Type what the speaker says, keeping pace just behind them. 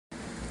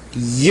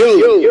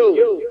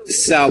Yo,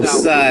 south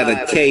side of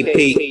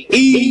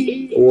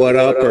KPE. What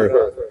up?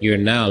 You're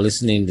now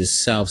listening to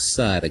South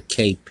Side of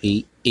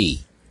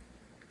KPE.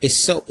 It's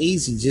so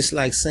easy, just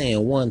like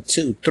saying 1,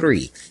 2,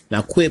 3.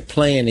 Now quit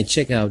playing and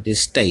check out this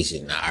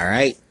station, all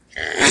right?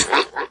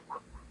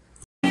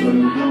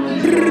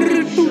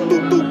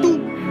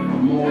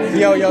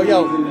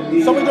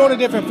 Yo. So we're doing a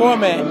different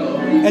format.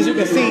 As you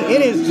can see,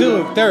 it is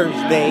June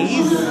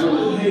Thursdays.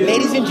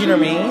 Ladies and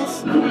gentlemen,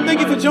 thank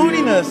you for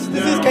joining us.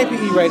 This is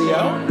KPE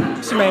Radio.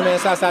 It's your main man,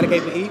 Southside of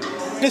KPE.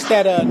 This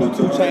that new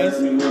 2 Chainz.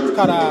 It's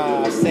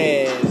called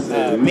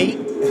Says Me.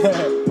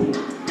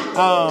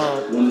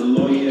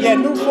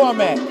 New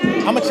format.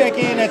 I'm gonna check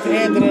in at the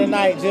end of the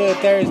night, June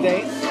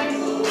Thursdays.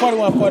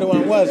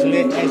 4141 was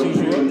lit as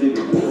usual.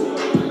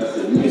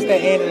 It's the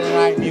end of the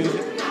night music.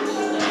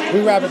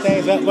 We wrapping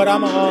things up, but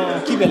I'm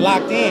gonna keep it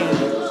locked in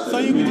so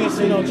you can just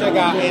check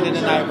out end of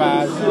the night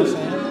vibes. You know what I'm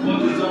saying?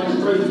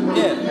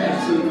 Yeah,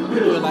 we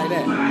do it like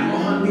that.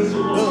 Good.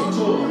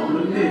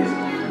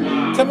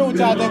 Tell me what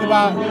y'all think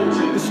about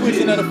the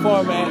switching of the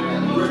format.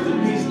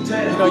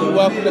 You're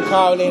welcome to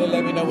call in and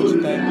let me know what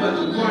you think.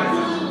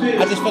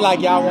 I just feel like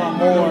y'all want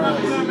more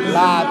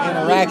live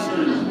interaction.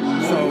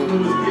 So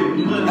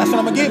that's what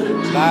I'm gonna give you.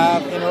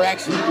 Live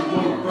interaction.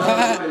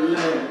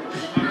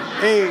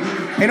 Hey,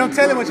 don't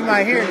tell them what you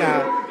might hear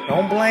now.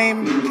 Don't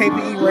blame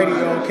KPE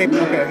Radio. Okay,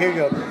 here you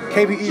go.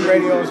 KPE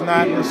Radio is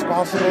not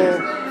responsible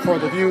for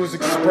the views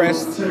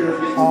expressed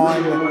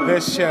on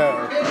this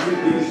show.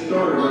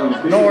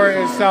 Nor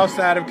is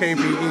Southside of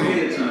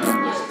KPE.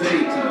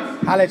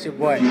 Holla at your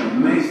boy.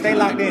 Stay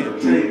locked in.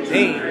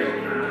 Hey.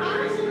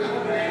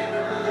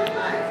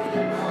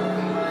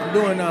 I'm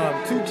doing 2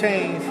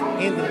 Chainz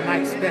in the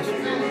night special.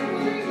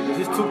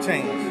 Just 2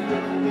 Chainz. You know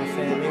what I'm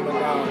saying? Me and my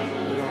dog,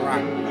 we're gonna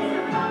rock.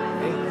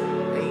 Hey.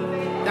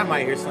 I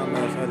might hear something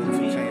else other than 2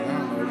 Chainz. I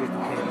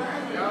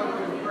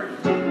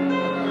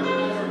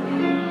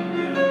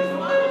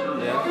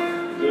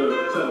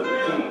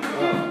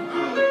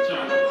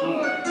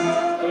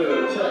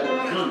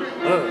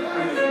don't know.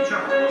 It just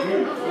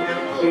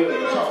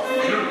depends.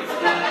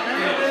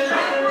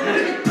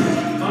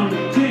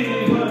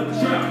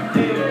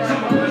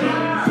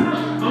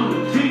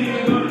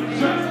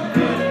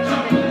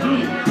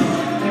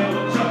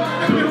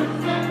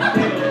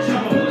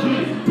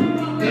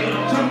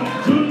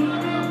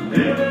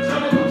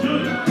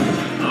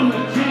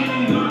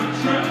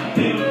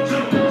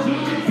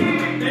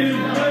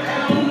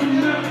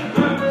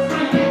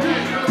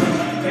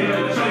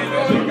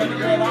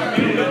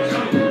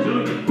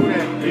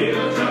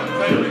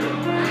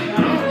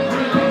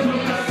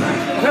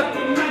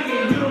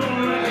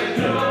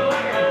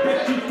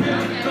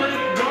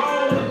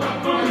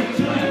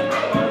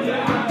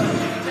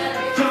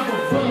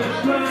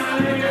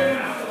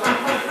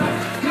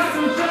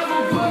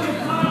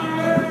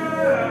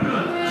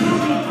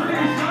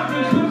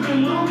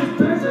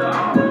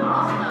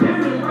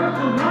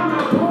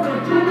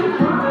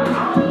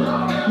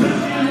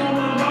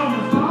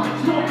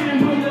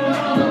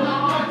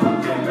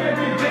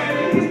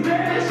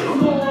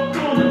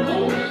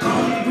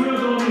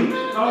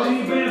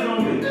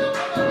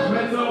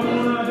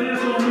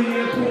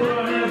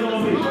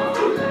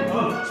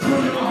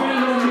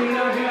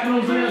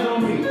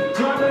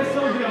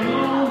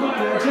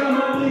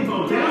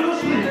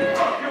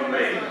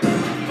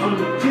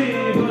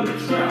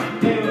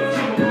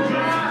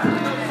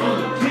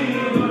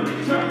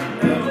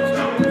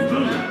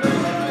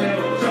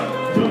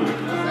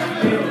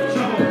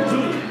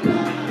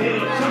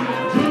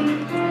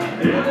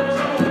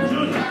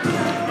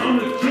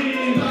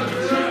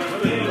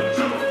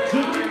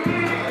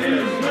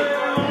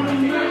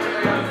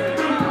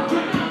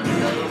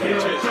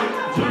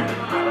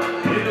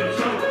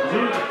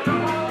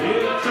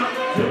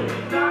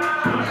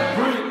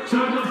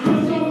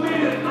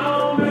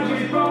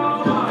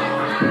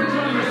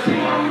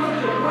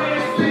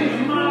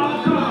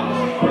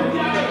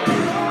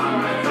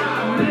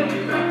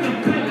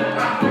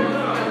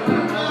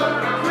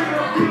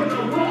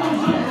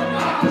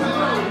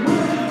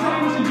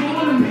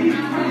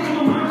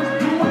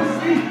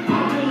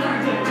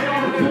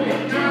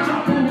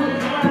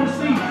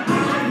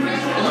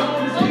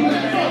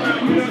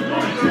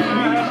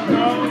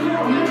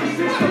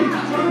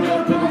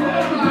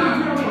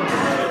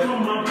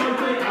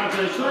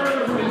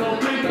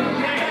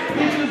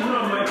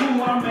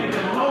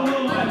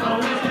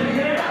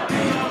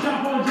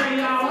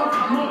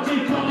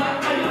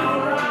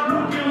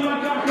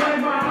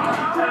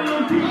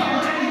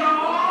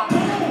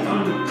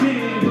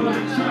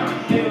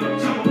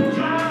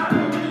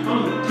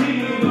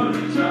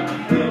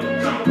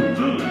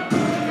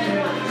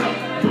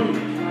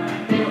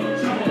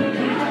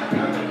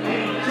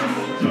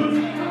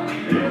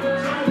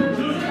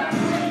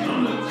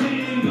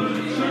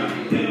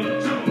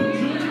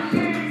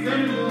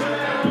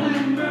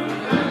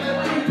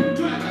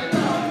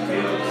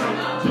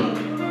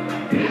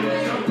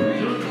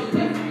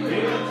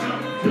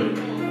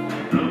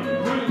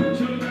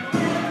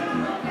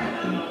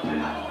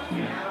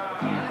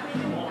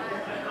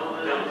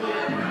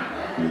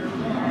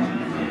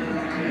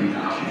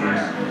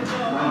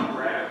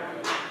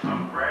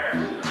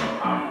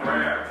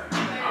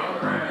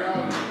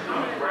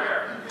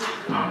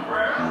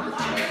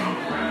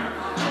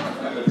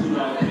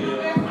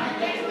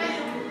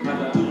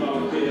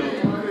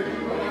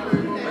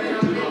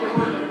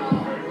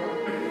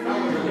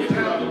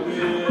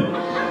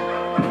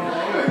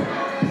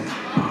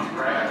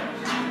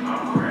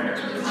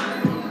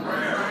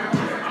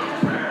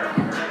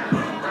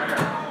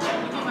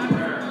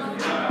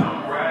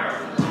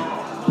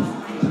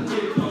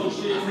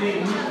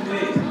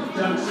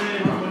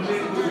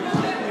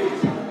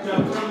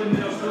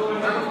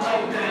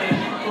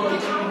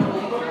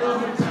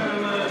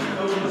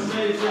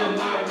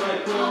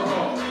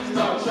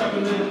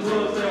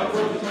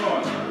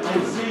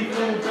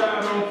 Seafood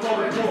died on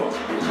 44.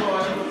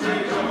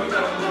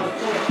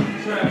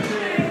 Trap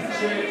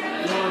shit,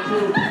 1,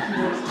 2, she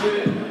was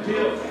split,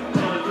 hill,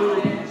 1,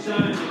 2,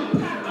 shiny,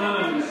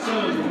 I'm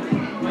sunny.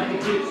 Like a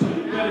bitch,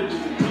 you better do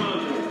the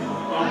conjure.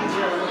 I'm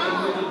real, like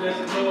a nigga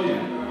that's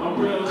loyal. I'm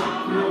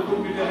real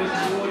goofy that is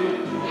loyal.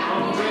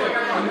 I'm real,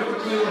 I never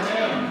clear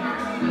hair.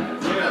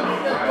 Yeah,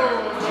 I'm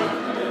right.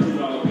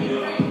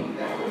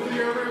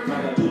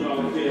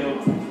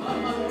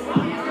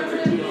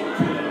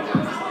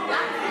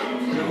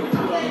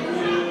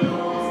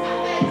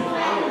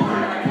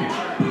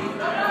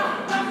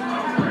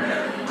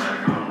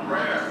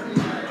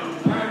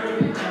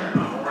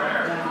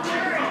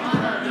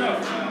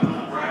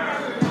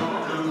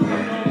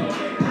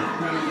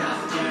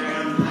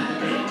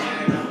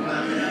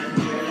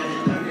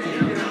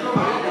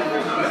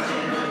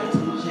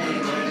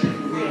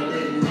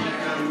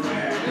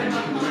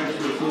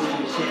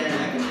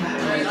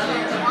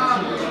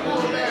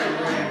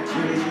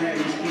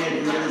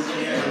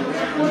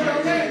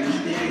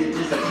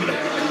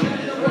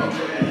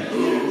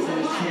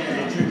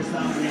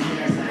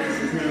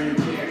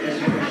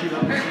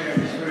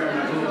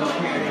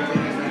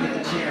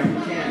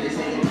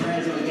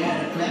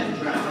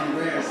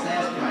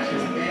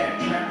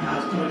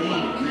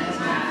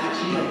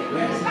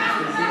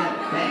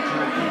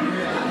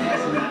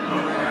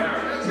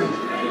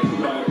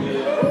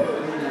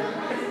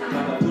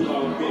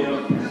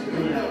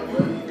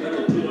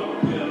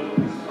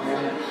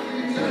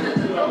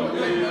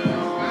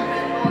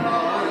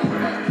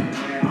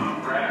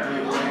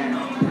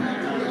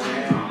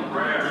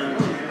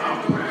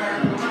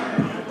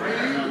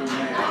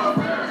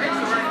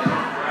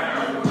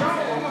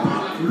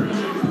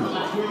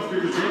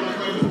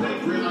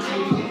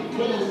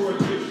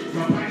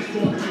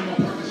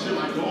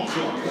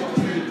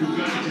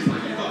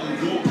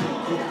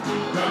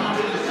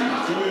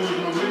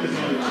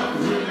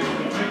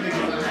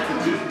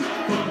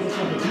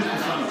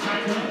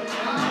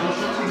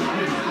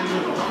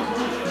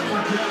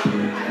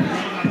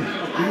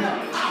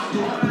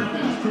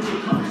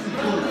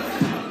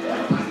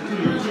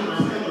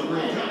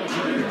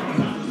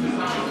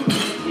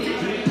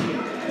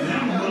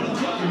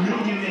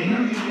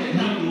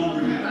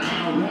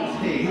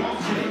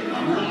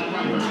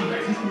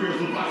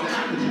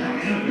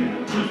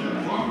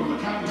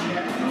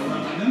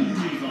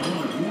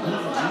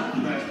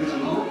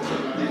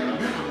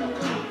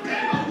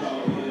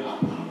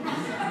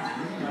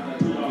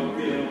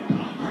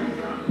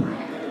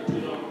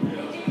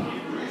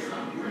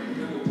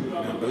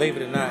 Believe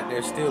it or not,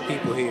 there's still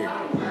people here.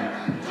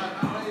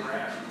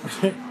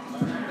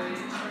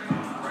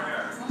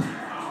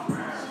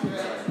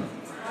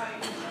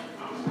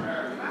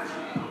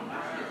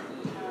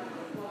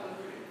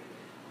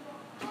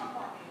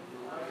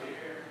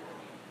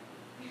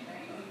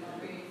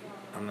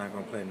 I'm not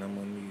gonna play no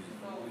more music.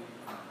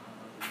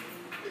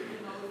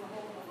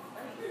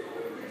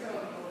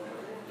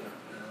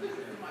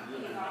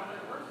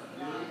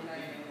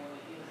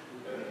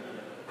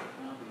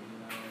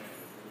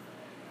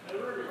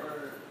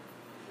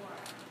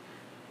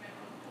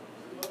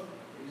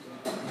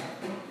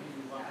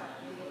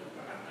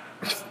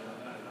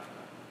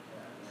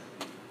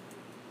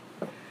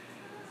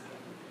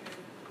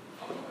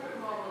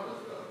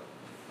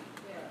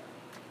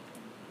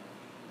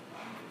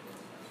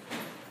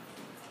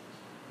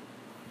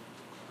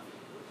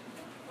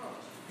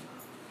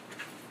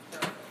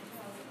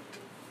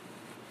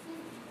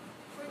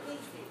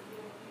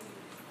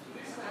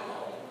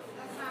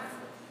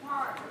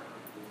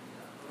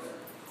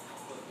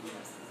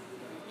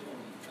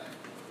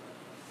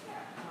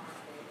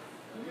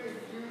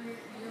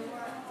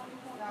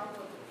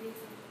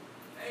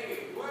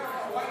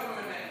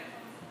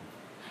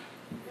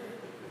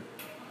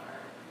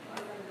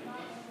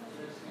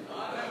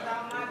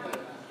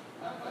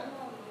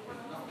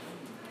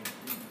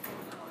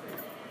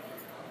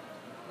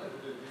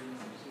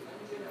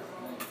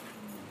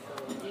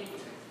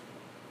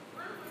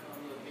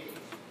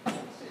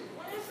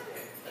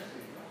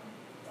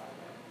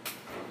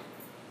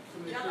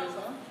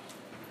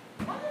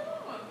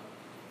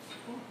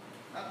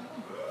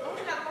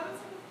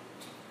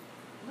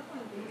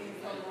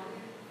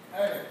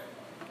 Hey,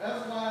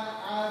 that's why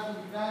I do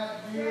not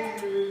deal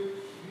with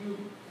you.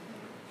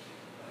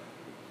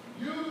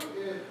 You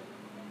is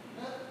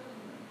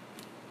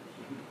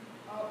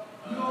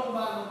you don't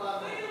buy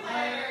nobody.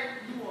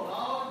 You want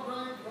all the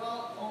brain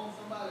drop on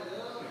somebody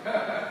else.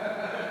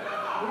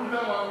 What you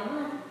know about the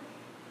roof?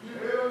 You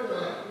feel me?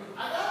 I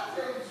gotta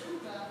tell you the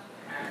truth now.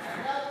 I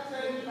gotta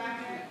tell you the truth.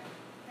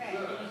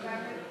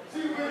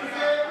 See what he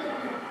said?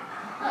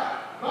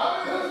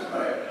 Bobby was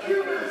right. You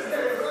really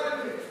said it right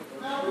there.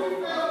 Now, we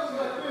felt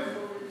like this.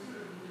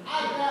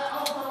 I'm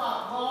talking about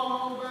Mama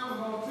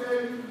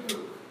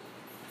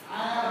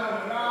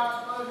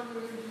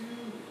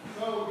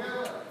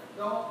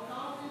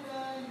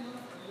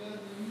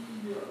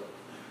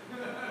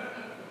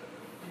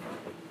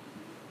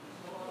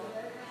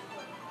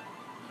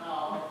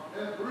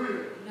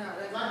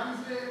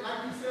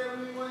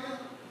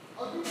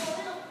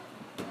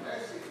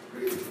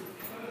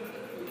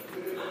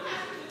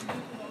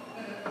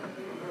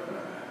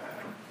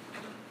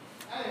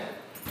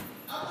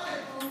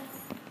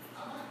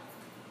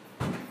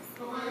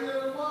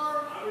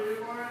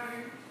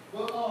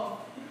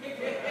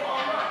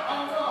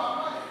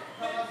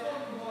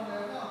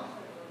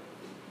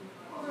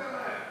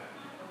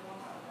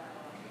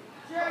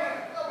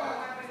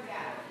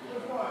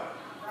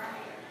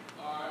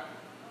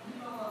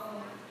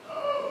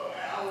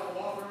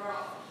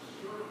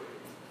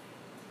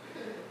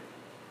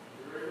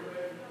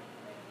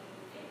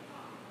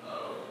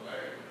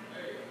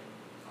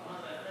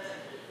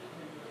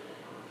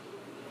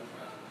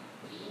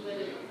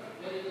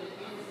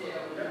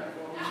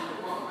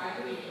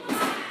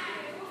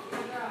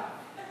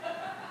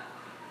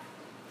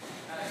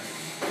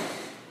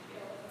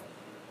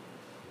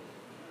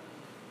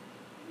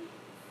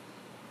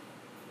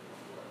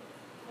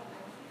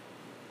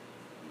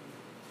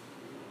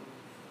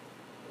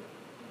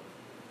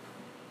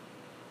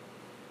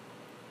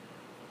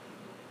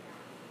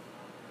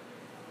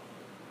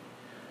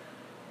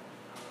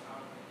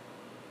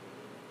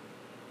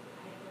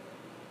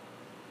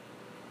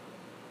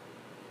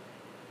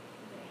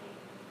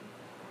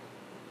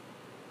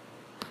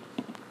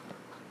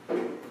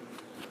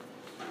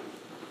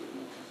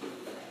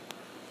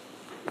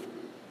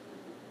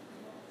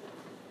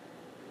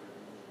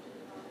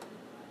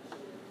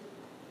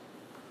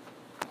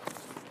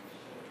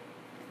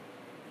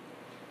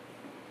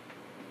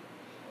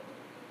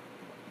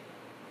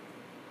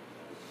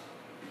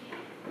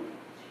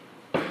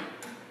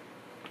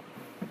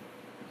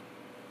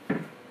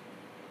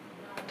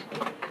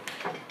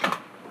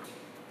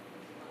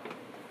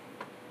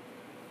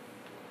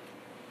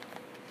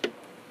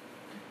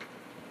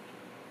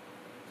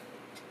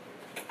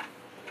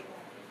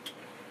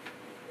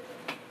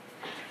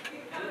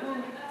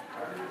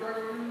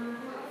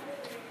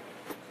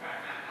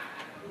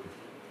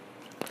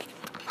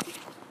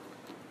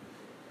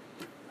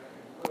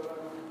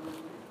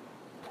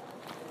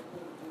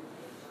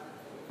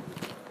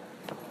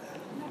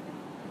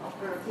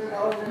 $10 for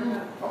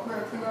you. I'm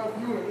paying $10 for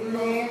you and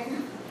 $3 for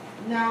you.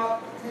 No,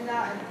 $10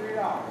 and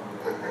 $3.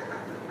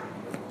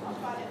 I'm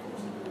trying to.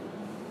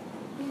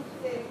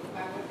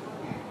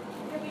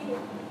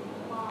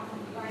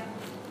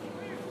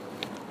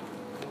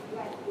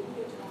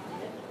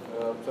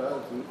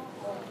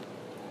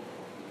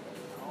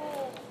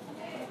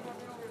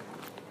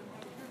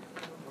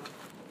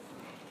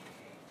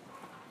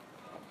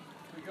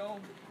 We go.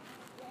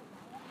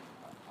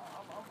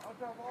 I'll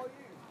drive all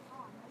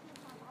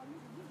you.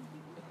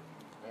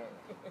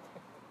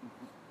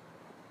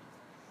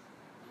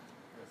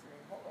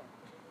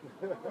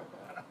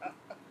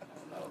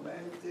 Oh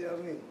man, you tell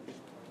me.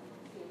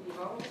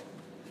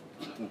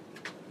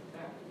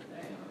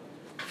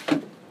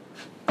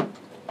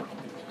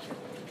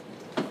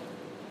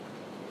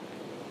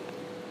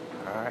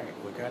 All right,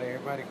 we got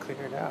everybody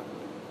cleared out.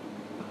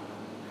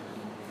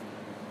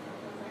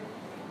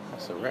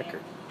 That's a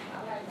record.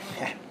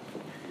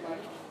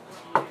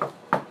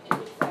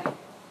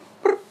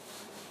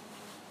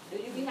 Do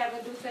you be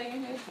having Duce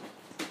in here?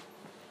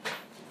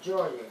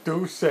 Georgia,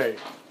 Duce.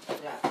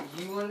 now,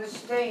 you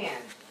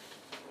understand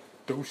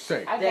Duce.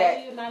 I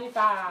gave you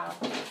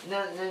 95.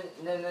 No.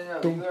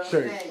 Don't You say.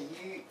 understand?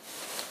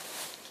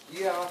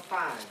 You have a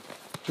fine.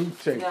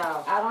 Duce.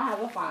 No. I don't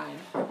have a fine.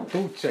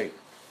 Duce.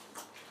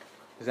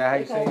 Is that how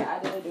you say Because it? I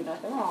didn't do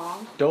nothing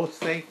wrong.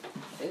 Dulce?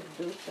 It's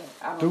Duce.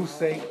 I don't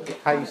Duce? know.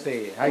 How you say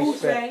it? How you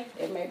spell it?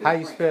 It may be How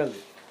you French. spell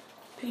it?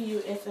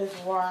 Pussy.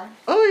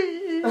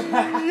 Oy.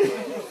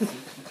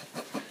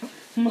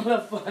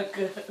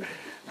 Motherfucker.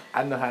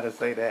 I know how to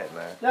say that,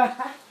 man.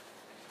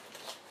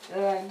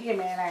 Give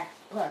me that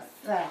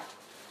pussy.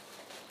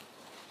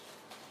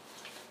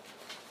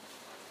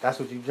 That's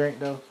what you drink,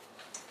 though?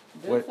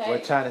 Duce.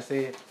 What China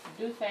said?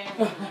 Duce and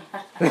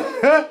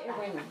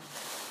women.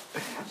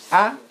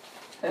 Huh?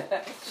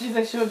 She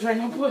said she'll drink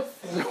her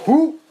pussy.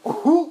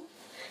 Who?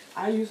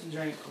 I used to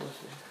drink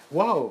pussy.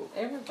 Whoa.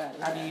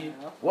 Everybody. I did.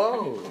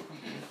 Whoa.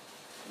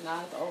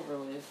 Now it's over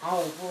with. I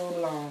was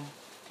full on.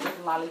 It's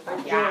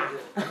lollipop. Yeah.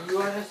 You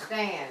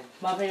understand?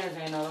 My parents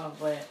ain't know,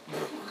 but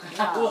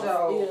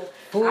So,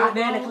 I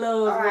did the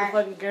clothes with a Alright.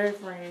 fucking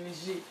girlfriend and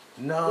shit.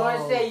 No. you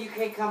understand you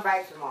can't come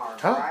back tomorrow,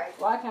 Huh? right?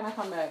 Why can't I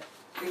come back?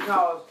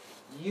 Because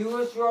you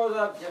was rolled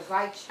up just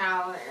like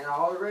Chandler and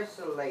all the rest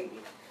of the ladies.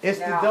 It's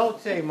the Now-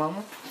 Dolce,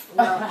 mama.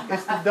 No.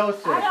 It's the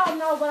Dolce. I don't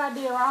know what I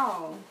did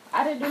wrong.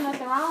 I didn't do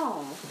nothing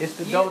wrong. It's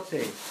the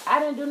Dolce. I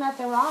didn't do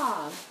nothing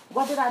wrong.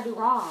 What did I do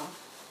wrong?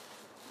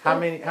 How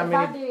many If I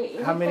did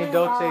anything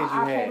Dolces wrong,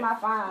 you I paid had? my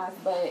fines,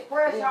 but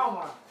Where's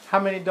Homer? How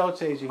many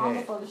Dolces you I'm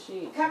had? full of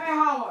shit. Come here,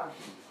 Homer.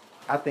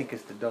 I think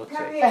it's the Dolce.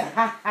 Come here.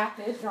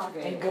 It's drunk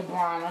ass. And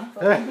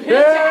Gabbana.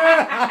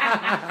 Yeah.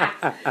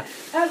 I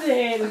just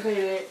had to say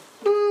that.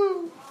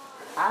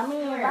 I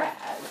mean, let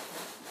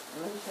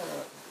me shut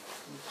up.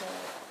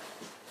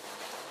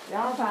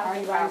 Y'all trying to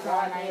argue about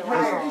all night.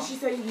 Right. What did she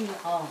say you need?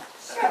 Oh.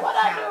 What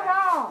I do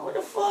wrong? What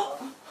the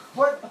fuck?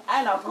 What?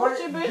 I know, What? put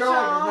your bitch Georgia,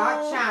 on.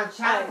 not China. I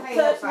China ain't paid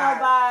touch her fine.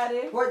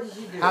 nobody. What did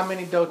you do? How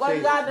many Dolces? What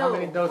did I do? How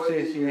many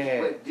Dolces you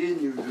had? What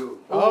didn't you do?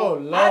 Oh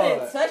Lord. I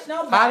didn't touch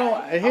nobody. I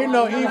don't hear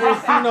no evil,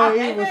 see no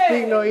evil, Hey,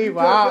 speak no evil.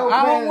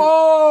 I don't.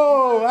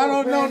 Whoa! I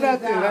don't know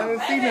nothing. I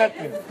didn't see This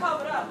nothing. is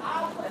covered up.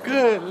 I'll put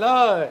Good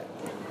Lord.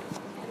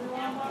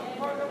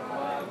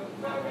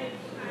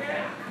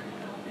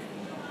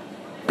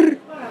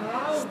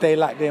 Stay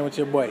locked in with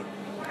your boy.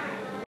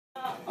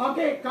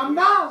 Okay, come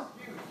down.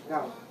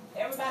 No.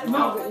 everybody.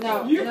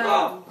 No. You no.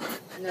 go.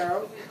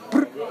 No.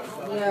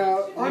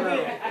 No.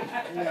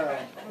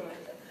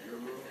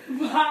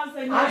 Bob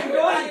say no.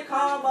 Everybody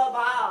call him a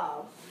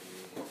Bob.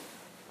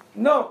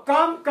 No,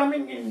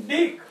 coming in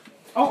dick.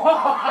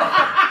 Bob.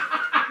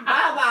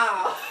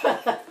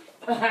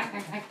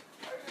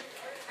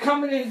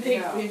 Coming in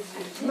dick, No.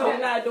 bitch. You're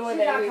not doing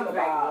She's that not either, coming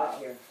back Bob.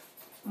 here.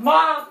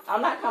 Mom,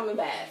 I'm not coming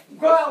back.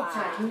 go It's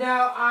outside. fine.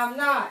 No, I'm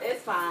not.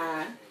 It's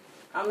fine.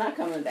 I'm not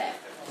coming back.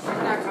 She's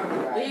not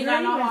coming back. You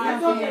don't know how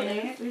It's I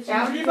okay. feel.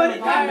 Everybody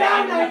calm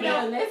down right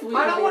now. Next week,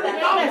 I don't want to we'll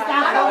be know. back.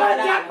 I don't want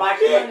to jack my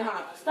dick.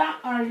 Stop. Stop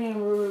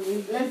arguing,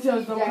 Ruby. Let's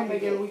just don't come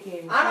back every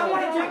weekend. I don't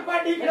want to jack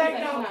my dick right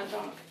now.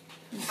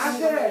 I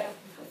said,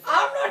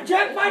 I'm not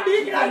jack my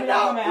dick right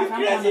now. You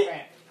crazy?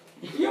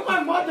 You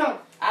my mother.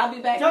 I'll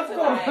be back Just go.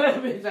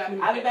 tonight.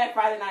 I'll be back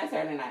Friday night,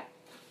 Saturday night.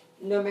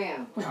 no,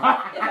 ma'am. Yes,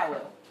 I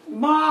will.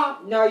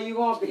 Mom, No, you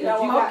won't because You you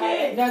don't got.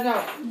 okay.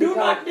 No. do because-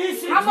 not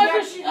diss it. How much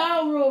does she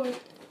owe, Ruby?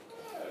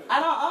 I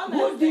don't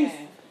understand. Who's this?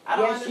 I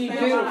don't Yes, you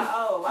understand do. what I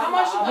owe. How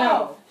much you owe?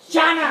 How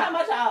China.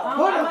 much I owe?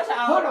 Hold How on, much I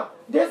owe? hold on.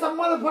 There's a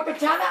motherfucker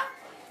China.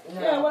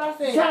 Yeah, what I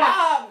said. Shut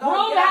up. Go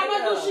Ruby, get how it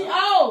much up. does she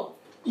owe?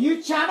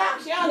 You China?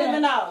 She don't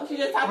even know. She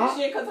just talking Huh?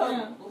 shit because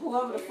Yeah.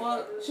 whoever the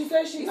fuck. She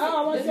said she said-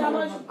 owe. this How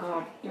is- much?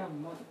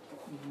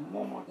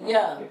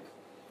 Yeah.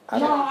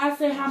 No, I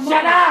said how much.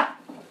 Shut up!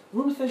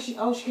 Ruby said she she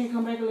can't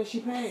come back unless she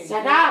pays.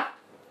 Shut up!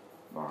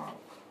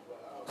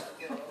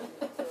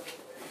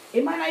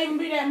 It might not even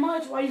be that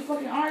much while you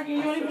fucking arguing.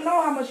 You don't even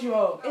know how much you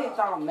owe. It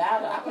don't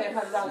matter. I pay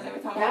 $100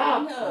 every time I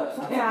come here.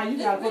 Sometimes you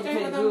gotta fucking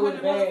pay the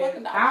good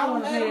bad. I don't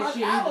want to pay that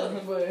shit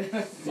either,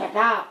 but... Shut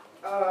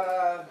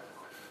up.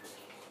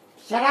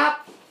 Shut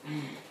up.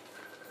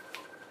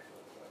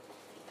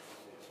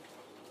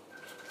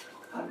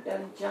 I'm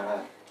done, shut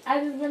up. I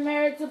just been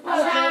married to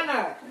Puppet.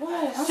 China.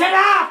 What? Shut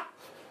up!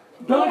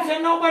 Don't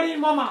say nobody,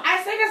 mama.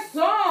 I sing a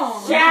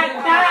song. Shut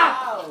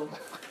up!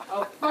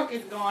 What the fuck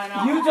is going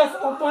on? You just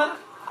open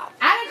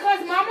I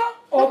didn't cuss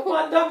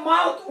mama. the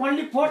mouth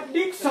only for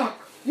dick suck.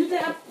 You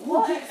think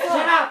what?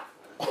 Shut up!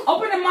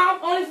 Open the mouth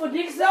only for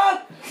dick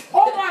suck?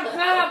 Oh my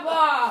God,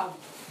 Bob.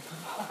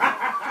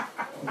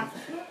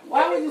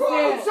 Why would you Go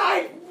say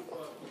outside.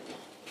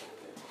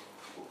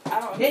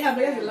 that? Damn,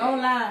 but that's a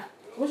long line.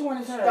 Which one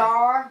is her?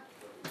 Star,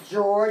 You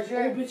Georgia.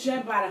 bitch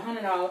that by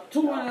 $100,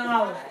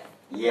 $200.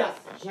 Yes.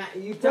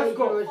 You Just take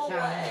go. yours,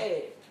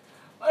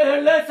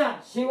 China. Listen.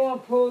 She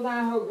won't pull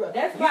down her girl.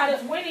 That's about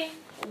 20.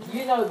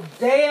 You know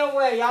damn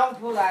well y'all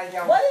pull out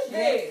y'all. What is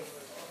this?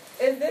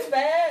 Is this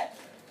bad?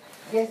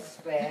 This is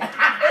bad.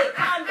 Hey,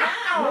 calm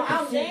down.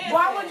 I'm dancing.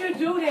 Why would you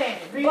do that?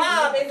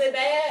 Bob, is it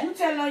bad? You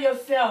telling on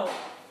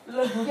yourself.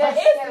 Look. Yes,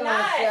 It's tell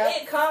not. herself.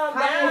 It calm How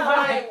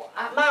down. many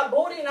Like, my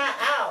booty not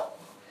out.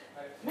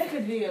 Make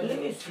a deal. Let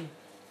me see.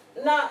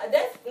 No,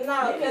 that's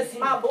no, because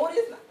my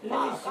booty's not. Let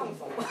Bob, me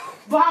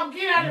see. Bob,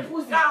 get out of the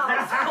pussy. No,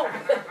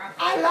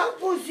 I love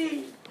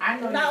pussy. I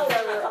know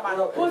no,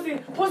 no, Pussy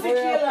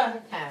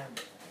killer.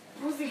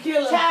 Pussy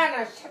killer.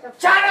 China, shut up.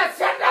 China,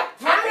 shut up.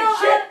 I know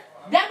Fucking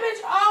shit. that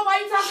bitch, oh, why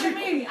you talking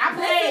to me? I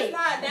This is played.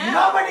 not down.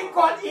 Nobody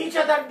call each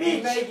other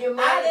bitch. Make you I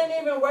mad.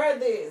 didn't even wear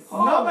this.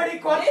 Nobody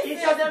call This each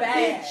is other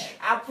bad. bitch.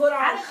 I put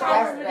I on didn't call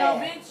her shorts.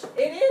 no bitch.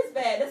 It is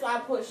bad. That's why I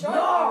put shorts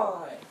No.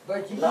 on.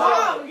 But you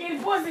Bob,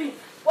 getting pussy.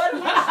 What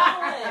am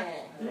I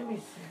Let me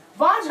see.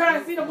 Bob trying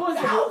to see the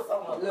pussy.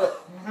 showing?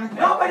 look.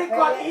 Nobody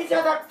call each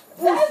other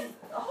pussy.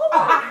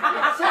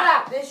 Shut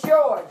up. This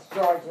yours,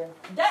 Georgia.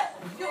 That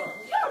you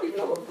don't even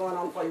know what's going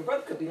on for your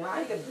brother could be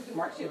lying. He could just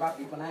mark shit about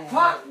people now.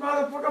 Fuck,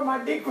 motherfucker,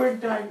 my dick went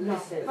down.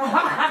 Listen.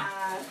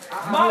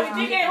 Bob, your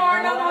dick ain't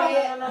hard no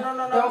more.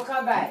 No. Don't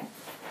come back.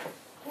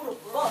 Who the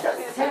fuck?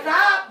 Shut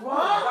up,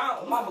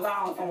 what? Mama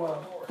gone somewhere.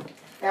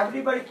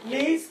 Everybody,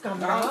 please come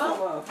Gone down.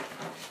 somewhere.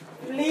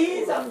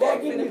 Please, I'm Finna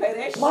begging you. pay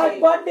that My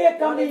shit. birthday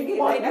coming.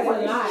 That's a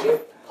lie.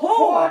 Who?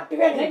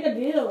 420. Make a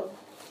deal.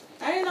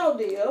 Ain't no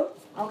deal.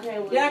 Okay,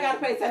 well. Yeah, I gotta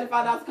pay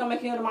 $75 to come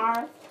back here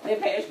tomorrow. They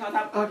pay extra on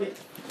top. Okay.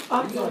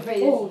 I'm You're gonna sorry.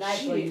 pay Oh, this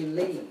night when shit. you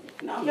leave.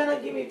 No, You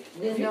gotta give me.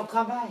 Then don't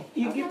come back.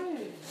 You give.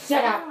 Okay.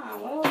 Shut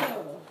up.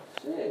 Whatever.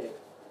 Shit.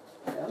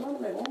 I'm gonna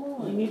make one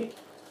more. You need it.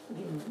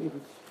 Give me,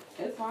 baby.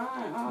 It's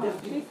fine.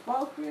 Just She's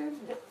spoken.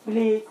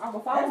 Please. I'm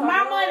a That's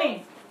my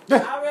money.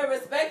 I will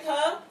respect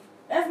her.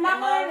 That's my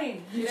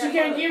money. She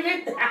can't give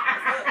it. Shut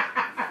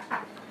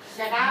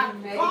up.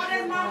 Oh,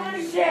 that's my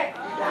money. Shit.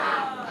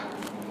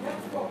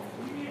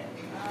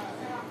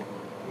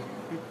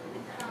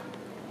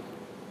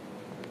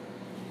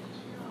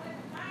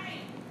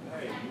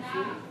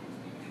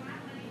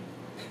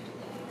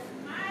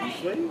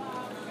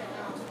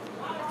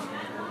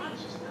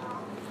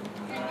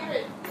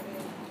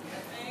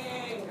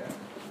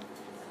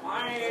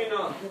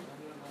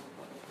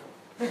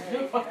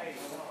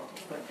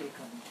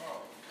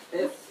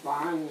 It's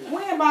fine.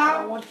 When, I don't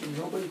Bob? want you.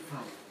 Nobody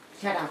fight.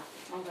 Shut up.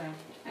 Okay.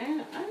 Ain't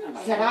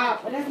nobody. Shut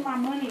up. But that's my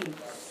money.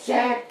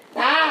 Shut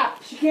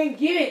up. She can't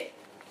get it.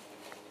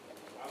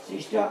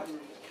 Sister.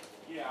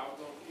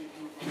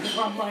 It's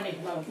my money,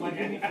 motherfucker.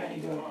 Give me 20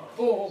 girl.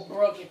 Oh,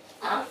 broke it.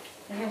 Just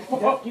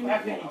give me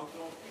 20.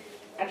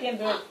 I can't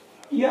do it.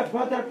 Your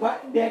brother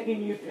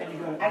begging you 20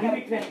 girl. Give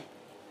me 20.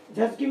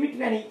 Just give me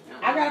 20.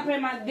 I gotta pay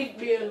my dick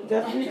bill.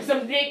 Just Need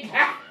some dick.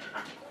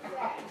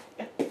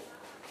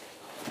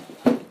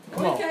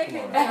 Come on.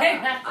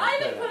 I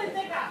didn't put a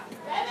dick out.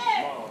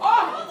 Baby. Oh.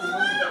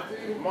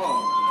 Mom.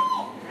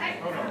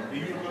 Hold on. Do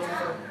you know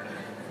her?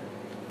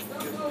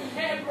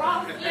 Hey,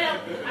 Ross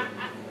left.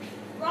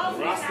 Ross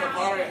left.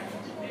 Rastafari.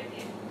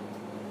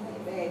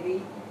 Baby.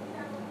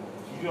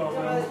 You don't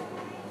know?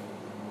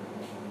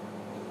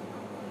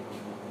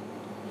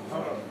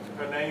 Hold on.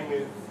 Her name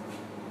is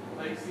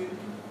Lacey.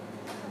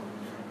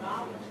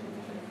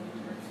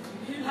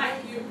 She like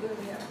you.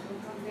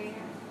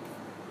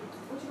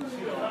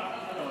 She don't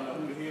know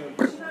who the hell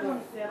you She not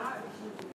gonna sell.